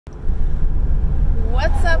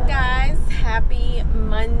What's up, guys? Happy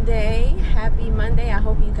Monday. Happy Monday. I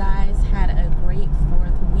hope you guys had a great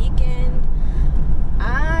 4th weekend.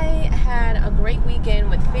 I had a great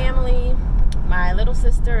weekend with family. My little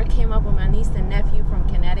sister came up with my niece and nephew from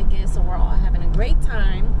Connecticut, so we're all having a great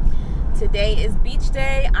time. Today is beach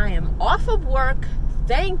day. I am off of work.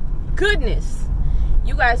 Thank goodness.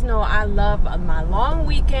 You guys know I love my long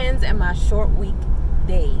weekends and my short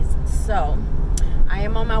weekdays. So I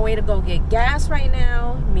am on my way to go get gas right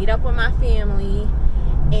now, meet up with my family,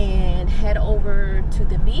 and head over to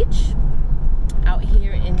the beach out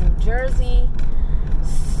here in New Jersey.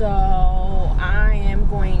 So I am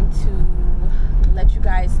going to let you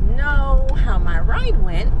guys know how my ride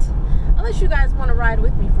went, unless you guys want to ride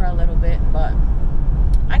with me for a little bit. But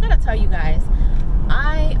I gotta tell you guys,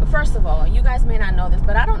 first of all, you guys may not know this,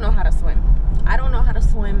 but I don't know how to swim. I don't know how to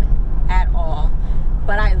swim at all.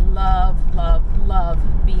 But I love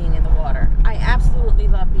being in the water. I absolutely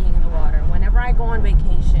love being in the water. Whenever I go on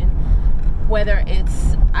vacation, whether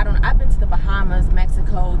it's, I've been to the Bahamas,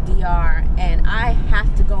 Mexico, DR, and I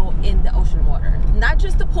have to go in the ocean water. Not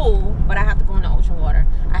just the pool, but I have to go in the ocean water.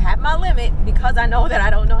 I have my limit because I know that I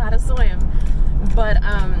don't know how to swim. But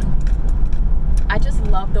I just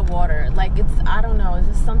love the water. Like, I don't know, it's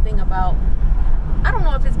just something about, I don't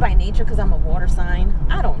know if it's by nature because I'm a water sign.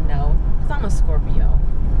 I don't know. Because I'm a Scorpio.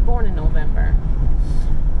 Born in November.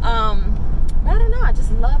 But I don't know. I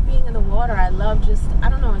just love being in the water. I love I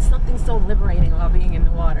don't know. It's something so liberating about being in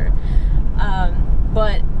the water.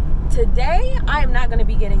 But today, I am not going to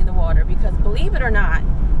be getting in the water because, believe it or not,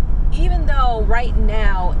 even though right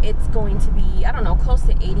now it's going to be, I don't know, close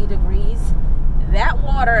to 80 degrees, that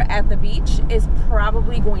water at the beach is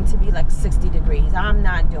probably going to be like 60 degrees. I'm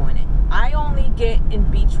not doing it. I only get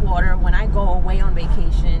in beach water when I go away on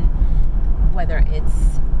vacation, whether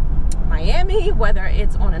it's Miami, whether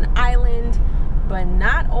it's on an island, but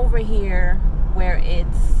not over here where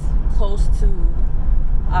it's close to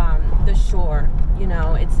the shore. You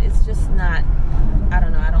know, it's just not, I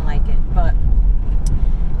don't know, I don't like it. But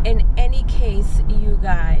in any case, you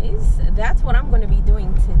guys, that's what I'm going to be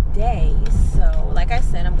doing today. So, like I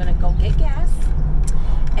said, I'm going to go get gas,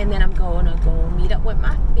 and then I'm going to go meet up with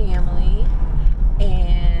my family,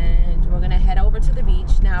 and we're going to head over to the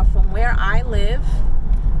beach. Now, from where I live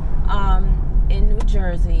in New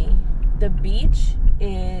Jersey, the beach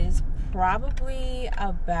is probably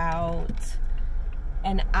about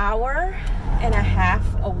an hour and a half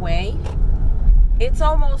away. It's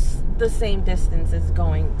almost the same distance as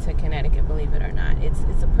going to Connecticut, believe it or not. It's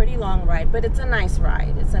a pretty long ride, but it's a nice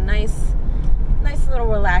ride. It's a nice little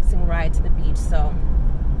relaxing ride to the beach. So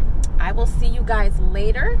I will see you guys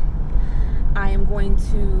later. I am going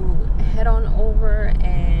to head on over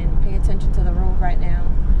and pay attention to the road right now.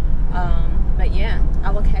 But yeah,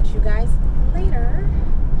 I will catch you guys later.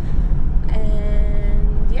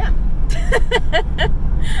 And yeah,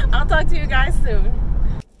 I'll talk to you guys soon.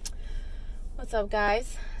 What's up,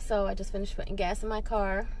 guys? So I just finished putting gas in my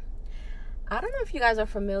car. I don't know if you guys are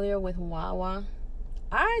familiar with Wawa.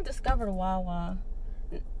 I discovered Wawa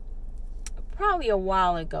probably a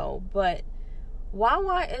while ago, but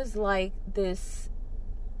Wawa is like this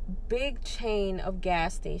big chain of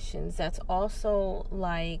gas stations that's also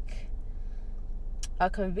like a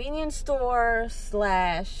convenience store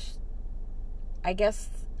slash, I guess,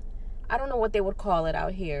 I don't know what they would call it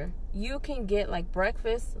out here. You can get like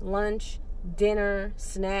breakfast, lunch, dinner,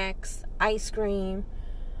 snacks, ice cream,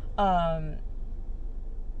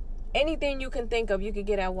 anything you can think of you could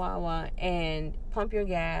get at Wawa and pump your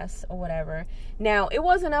gas or whatever. Now, it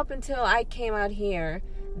wasn't up until I came out here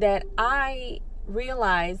that I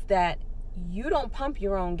realized that you don't pump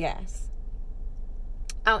your own gas.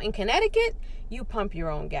 Out in Connecticut, you pump your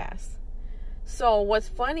own gas. So what's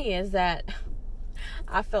funny is that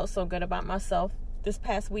I felt so good about myself this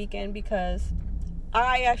past weekend because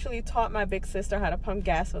I actually taught my big sister how to pump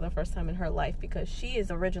gas for the first time in her life because she is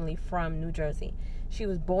originally from New Jersey. She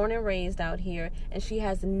was born and raised out here, and she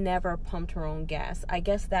has never pumped her own gas. I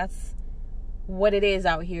guess that's what it is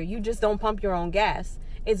out here. You just don't pump your own gas.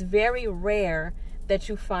 It's very rare that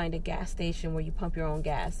you find a gas station where you pump your own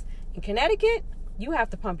gas. In Connecticut, you have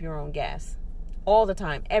to pump your own gas all the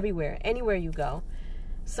time, everywhere, anywhere you go.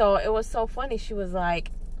 So it was so funny. She was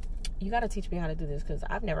like, you got to teach me how to do this because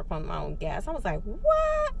I've never pumped my own gas. I was like,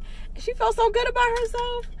 what? She felt so good about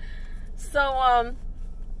herself. So,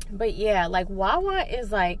 but yeah, like Wawa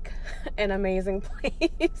is like an amazing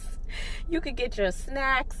place. You could get your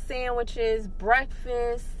snacks, sandwiches,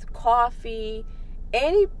 breakfast, coffee,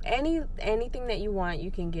 anything that you want, you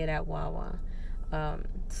can get at Wawa.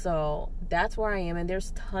 So that's where I am, and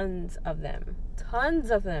there's tons of them.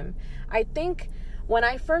 I think When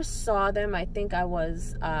I first saw them, I think it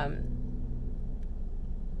was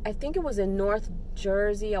in North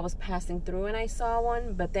Jersey. I was passing through and I saw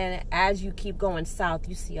one, but then as you keep going south,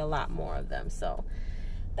 you see a lot more of them. So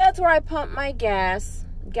that's where I pump my gas.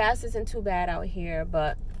 Gas isn't too bad out here,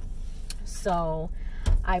 but so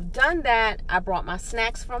I've done that. I brought my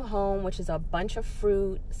snacks from home, which is a bunch of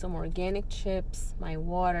fruit, some organic chips, my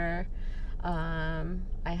water. I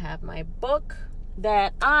have my book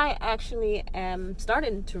that I actually am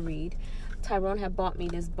starting to read. Tyrone had bought me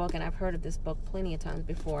this book, and I've heard of this book plenty of times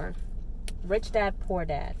before. Rich Dad, Poor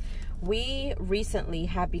Dad. We recently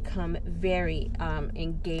have become very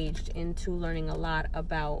engaged into learning a lot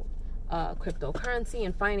about cryptocurrency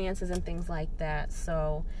and finances and things like that.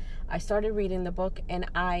 So I started reading the book, and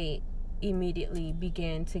I immediately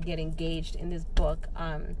began to get engaged in this book.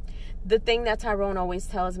 The thing that Tyrone always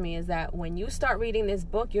tells me is that when you start reading this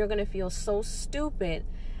book, you're going to feel so stupid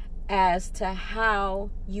as to how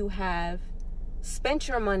you have spent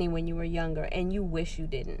your money when you were younger and you wish you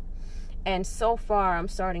didn't. And so far, I'm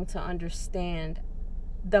starting to understand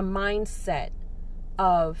the mindset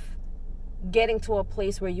of getting to a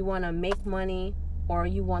place where you want to make money or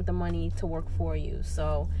you want the money to work for you.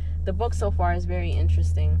 So the book so far is very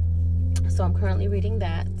interesting. So I'm currently reading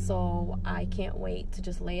that. So I can't wait to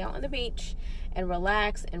just lay out on the beach and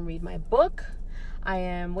relax and read my book. I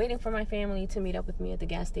am waiting for my family to meet up with me at the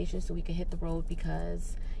gas station so we can hit the road,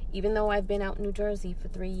 because even though I've been out in New Jersey for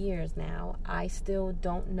 3 years now, I still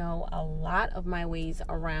don't know a lot of my ways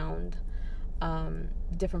around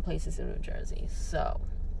different places in New Jersey. So,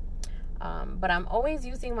 but I'm always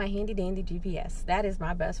using my handy dandy GPS. That is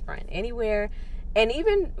my best friend. Anywhere. And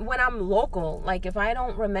even when I'm local, like if I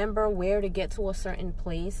don't remember where to get to a certain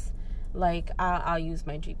place, like I'll use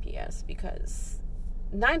my GPS, because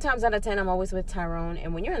 9 times out of 10, I'm always with Tyrone.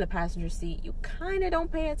 And when you're in the passenger seat, you kind of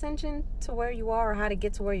don't pay attention to where you are or how to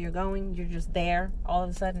get to where you're going. You're just there all of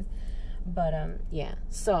a sudden. But yeah,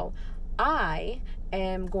 so I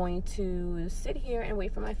am going to sit here and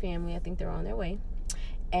wait for my family. I think they're on their way.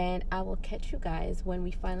 And I will catch you guys when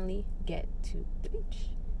we finally get to the beach.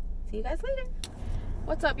 See you guys later.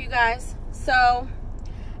 What's up, you guys? So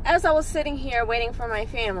as I was sitting here waiting for my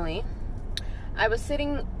family, I was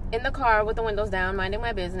sitting in the car with the windows down, minding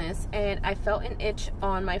my business, and I felt an itch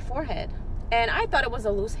on my forehead. And I thought it was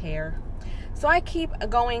a loose hair. So I keep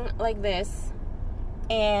going like this,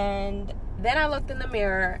 and then I looked in the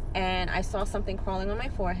mirror and I saw something crawling on my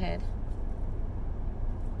forehead.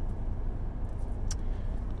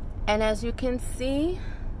 And as you can see,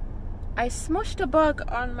 I smushed a bug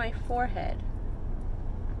on my forehead.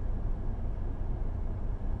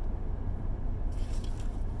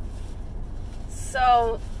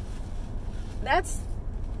 So that's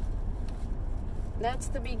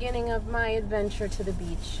the beginning of my adventure to the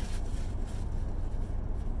beach.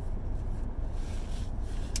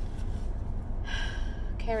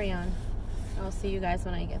 Carry on. I'll see you guys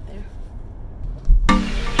when I get there.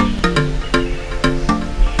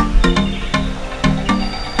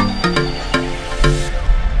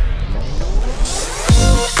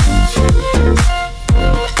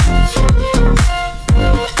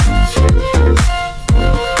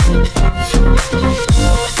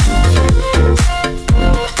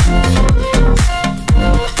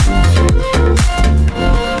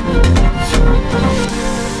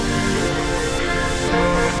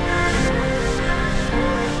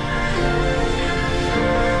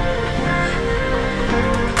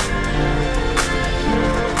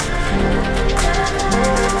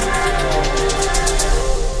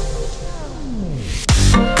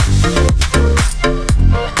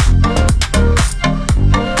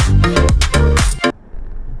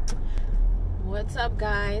 What's up,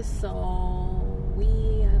 guys? So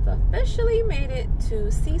we have officially made it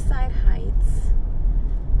to Seaside Heights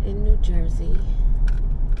in New Jersey,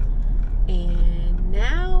 and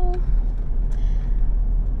now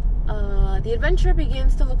the adventure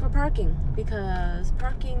begins to look for parking, because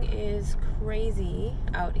parking is crazy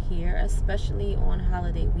out here, especially on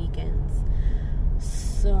holiday weekends.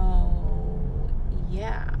 So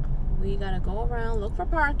yeah, we gotta go around, look for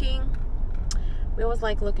parking. We always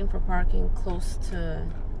like looking for parking close to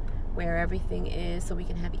where everything is so we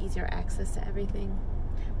can have easier access to everything.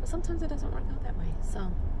 But sometimes it doesn't work out that way.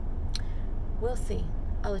 So we'll see.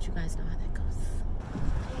 I'll let you guys know how that goes.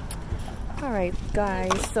 Alright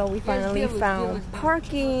guys, so we finally found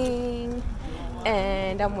parking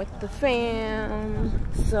and I'm with the fam.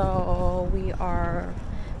 So we are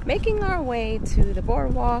making our way to the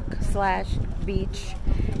boardwalk / beach,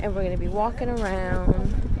 and we're going to be walking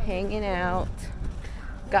around, hanging out.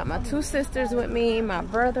 Got my 2 sisters with me, my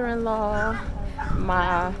brother-in-law.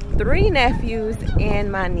 my 3 nephews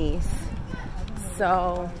and my niece.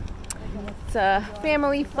 So it's a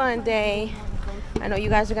family fun day. I know you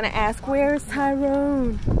guys are gonna ask, where's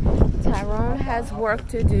Tyrone? Tyrone has work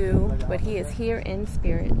to do, but he is here in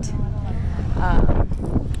spirit.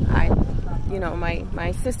 You know,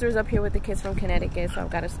 my sister's up here with the kids from Connecticut, so I've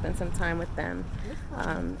got to spend some time with them.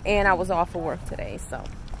 And I was off for work today, so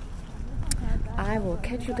I will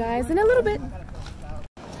catch you guys in a little bit.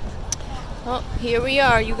 Well, here we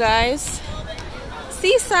are, you guys.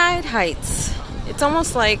 Seaside Heights. It's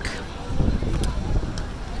almost like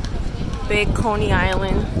big Coney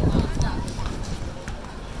Island.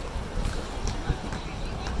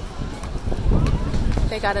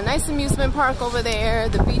 They got a nice amusement park over there.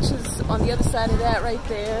 The beach is on the other side of that right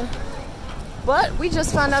there. But we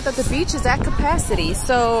just found out that the beach is at capacity.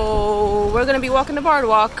 So we're gonna be walking the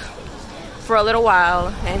boardwalk for a little while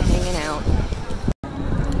and hanging out.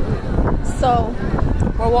 So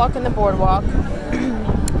we're walking the boardwalk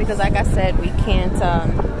because like I said, we can't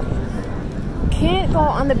go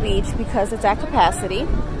on the beach because it's at capacity.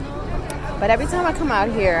 But every time I come out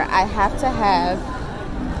here, I have to have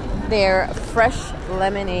their fresh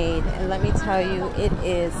lemonade, and let me tell you, it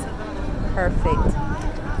is perfect.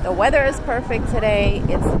 The weather is perfect today.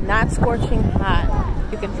 It's not scorching hot.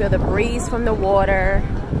 You can feel the breeze from the water.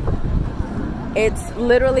 It's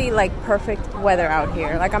literally like perfect weather out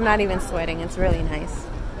here. Like, I'm not even sweating. It's really nice.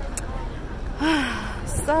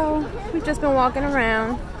 So we've just been walking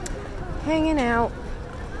around, hanging out,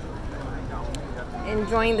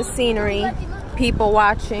 enjoying the scenery, people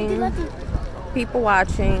watching,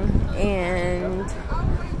 and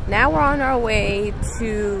now we're on our way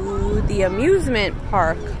to the amusement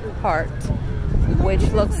park part, which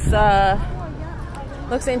looks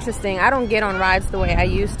interesting. I don't get on rides the way I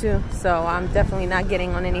used to, so I'm definitely not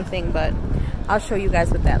getting on anything, but I'll show you guys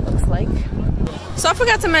what that looks like. So I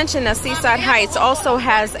forgot to mention that Seaside Heights also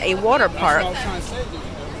has a water park.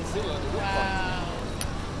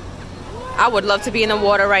 I would love to be in the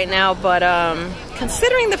water right now, but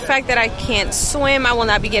considering the fact that I can't swim, I will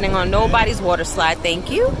not be getting on nobody's water slide.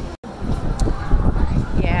 Thank you.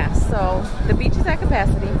 Yeah, so the beach is at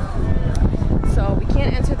capacity, so we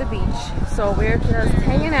can't enter the beach. So we're just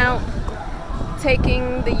hanging out,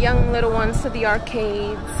 taking the young little ones to the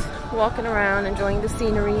arcades, walking around, enjoying the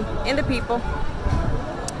scenery and the people.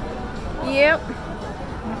 Yep.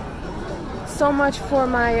 So much for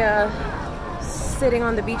my sitting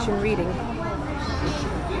on the beach and reading.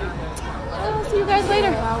 I'll see you guys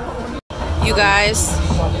later. You guys,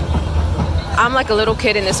 I'm like a little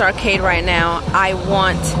kid in this arcade right now. I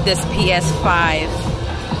want this PS5.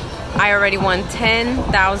 I already won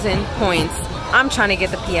 10,000 points. I'm trying to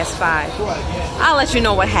get the PS5. I'll let you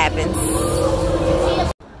know what happens.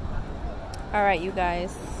 All right, you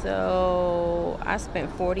guys, so I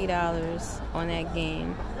spent $40 on that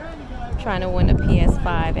game trying to win a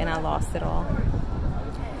PS5, and I lost it all.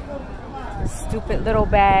 The stupid little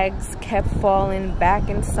bags kept falling back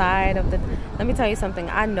inside of the... Let me tell you something.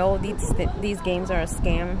 I know these games are a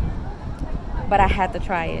scam, but I had to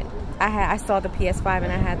try it. I saw the PS5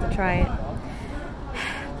 and I had to try it,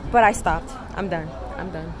 but I stopped. I'm done.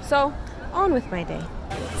 So on with my day.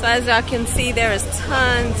 So as y'all can see, there is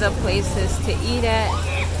tons of places to eat at,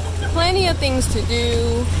 plenty of things to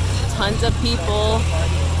do, tons of people,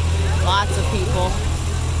 lots of people.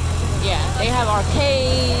 Yeah, they have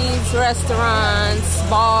arcades, restaurants,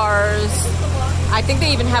 bars. I think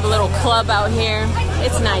they even have a little club out here.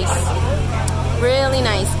 It's nice, really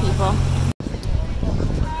nice, people.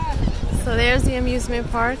 So there's the amusement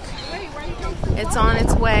park. It's on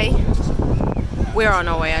its way. We're on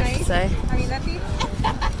our way, I should say.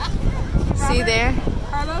 See there?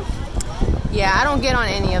 Yeah, I don't get on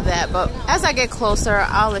any of that, but as I get closer,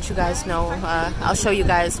 I'll let you guys know. I'll show you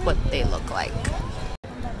guys what they look like.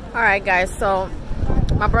 All right, guys, so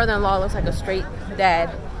my brother-in-law looks like a straight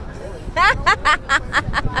dad.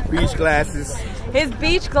 Beach glasses. His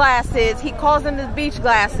beach glasses. He calls them his beach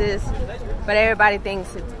glasses, but everybody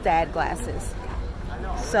thinks it's dad glasses.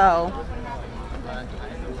 So,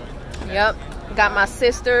 yep. Got my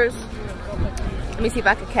sisters. Let me see if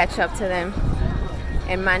I can catch up to them.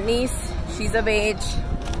 And my niece, she's of age,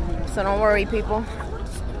 so don't worry, people.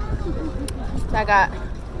 So I got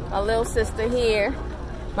my little sister here,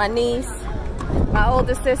 my niece, my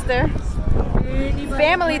older sister.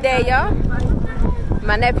 Family day, y'all.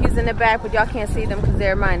 My nephew's in the back, but y'all can't see them because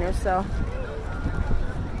they're minors, so.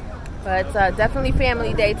 But it's definitely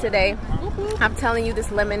family day today. I'm telling you, this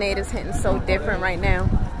lemonade is hitting so different right now.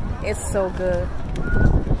 It's so good.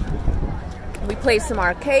 We played some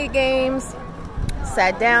arcade games,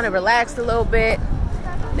 sat down and relaxed a little bit.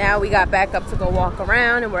 Now we got back up to go walk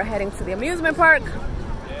around, and we're heading to the amusement park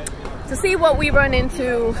to see what we run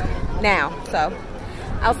into now. So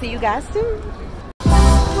I'll see you guys soon.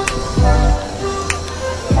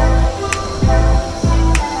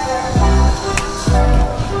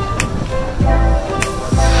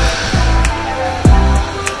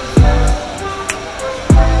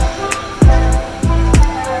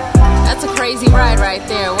 That's a crazy ride right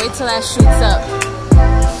there. Wait till that shoots up.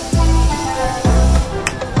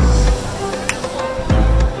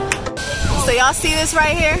 So y'all see this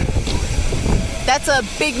right here? That's a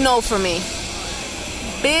big no for me.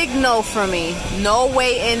 Big no for me. No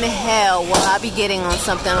way in hell will I be getting on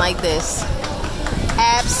something like this.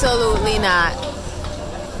 Absolutely not.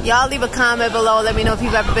 Y'all leave a comment below. Let me know if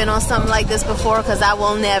you've ever been on something like this before, because I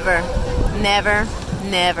will never, never,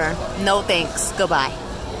 never. No thanks. Goodbye.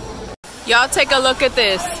 Y'all take a look at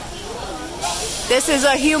this. This is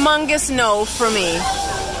a humongous no for me.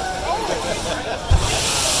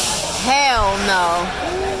 Hell no.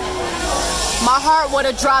 My heart would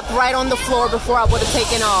have dropped right on the floor before I would have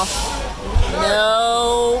taken off.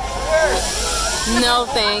 No. No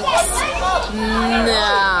thanks.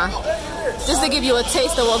 Nah. Just to give you a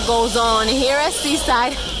taste of what goes on here at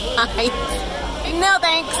Seaside Heights. No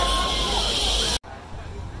thanks.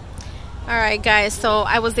 Alright guys, so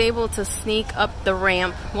I was able to sneak up the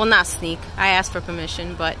ramp. Well, not sneak. I asked for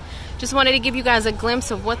permission, but just wanted to give you guys a glimpse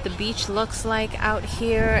of what the beach looks like out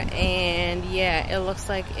here. And yeah, it looks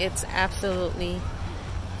like it's absolutely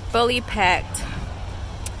fully packed.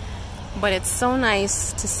 But it's so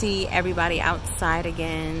nice to see everybody outside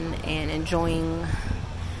again and enjoying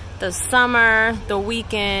the summer, the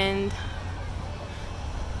weekend.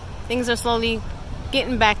 Things are slowly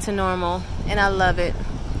getting back to normal, and I love it.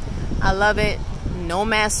 I love it. No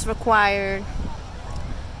masks required.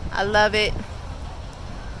 I love it.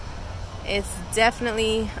 It's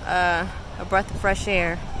definitely a breath of fresh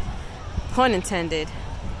air, pun intended,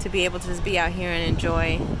 to be able to just be out here and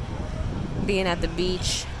enjoy being at the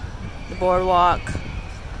beach, the boardwalk,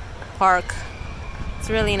 park. It's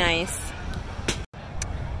really nice.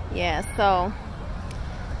 Yeah, so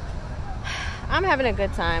I'm having a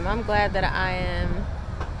good time. I'm glad that I am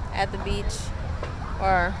at the beach,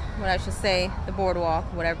 or what I should say, the boardwalk,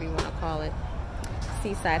 whatever you want to call it,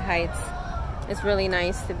 Seaside Heights. It's really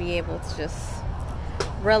nice to be able to just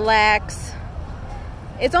relax.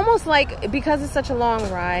 It's almost like, because it's such a long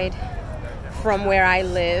ride from where I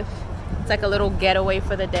live, it's like a little getaway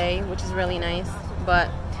for the day, which is really nice. But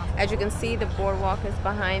as you can see, the boardwalk is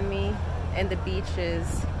behind me and the beach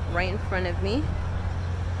is right in front of me.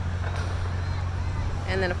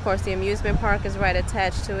 And then of course the amusement park is right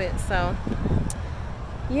attached to it. So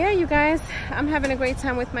yeah, you guys, I'm having a great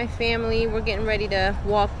time with my family. We're getting ready to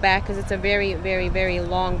walk back because it's a very, very, very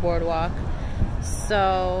long boardwalk.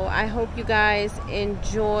 So I hope you guys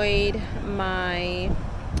enjoyed my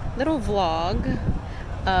little vlog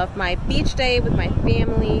of my beach day with my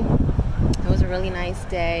family. It was a really nice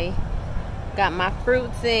day. Got my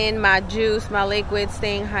fruits in, my juice, my liquid,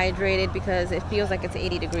 staying hydrated because it feels like it's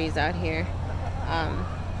 80 degrees out here.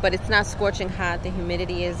 But it's not scorching hot. The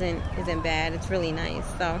humidity isn't bad. It's really nice.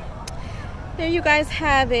 So there you guys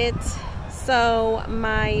have it. So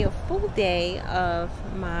my full day of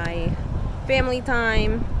my family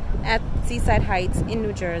time at Seaside Heights in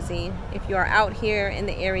New Jersey. If you are out here in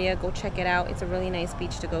the area, go check it out. It's a really nice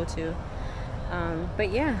beach to go to. But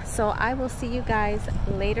yeah, so I will see you guys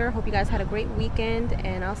later. Hope you guys had a great weekend,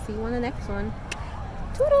 and I'll see you on the next one.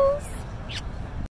 Toodles!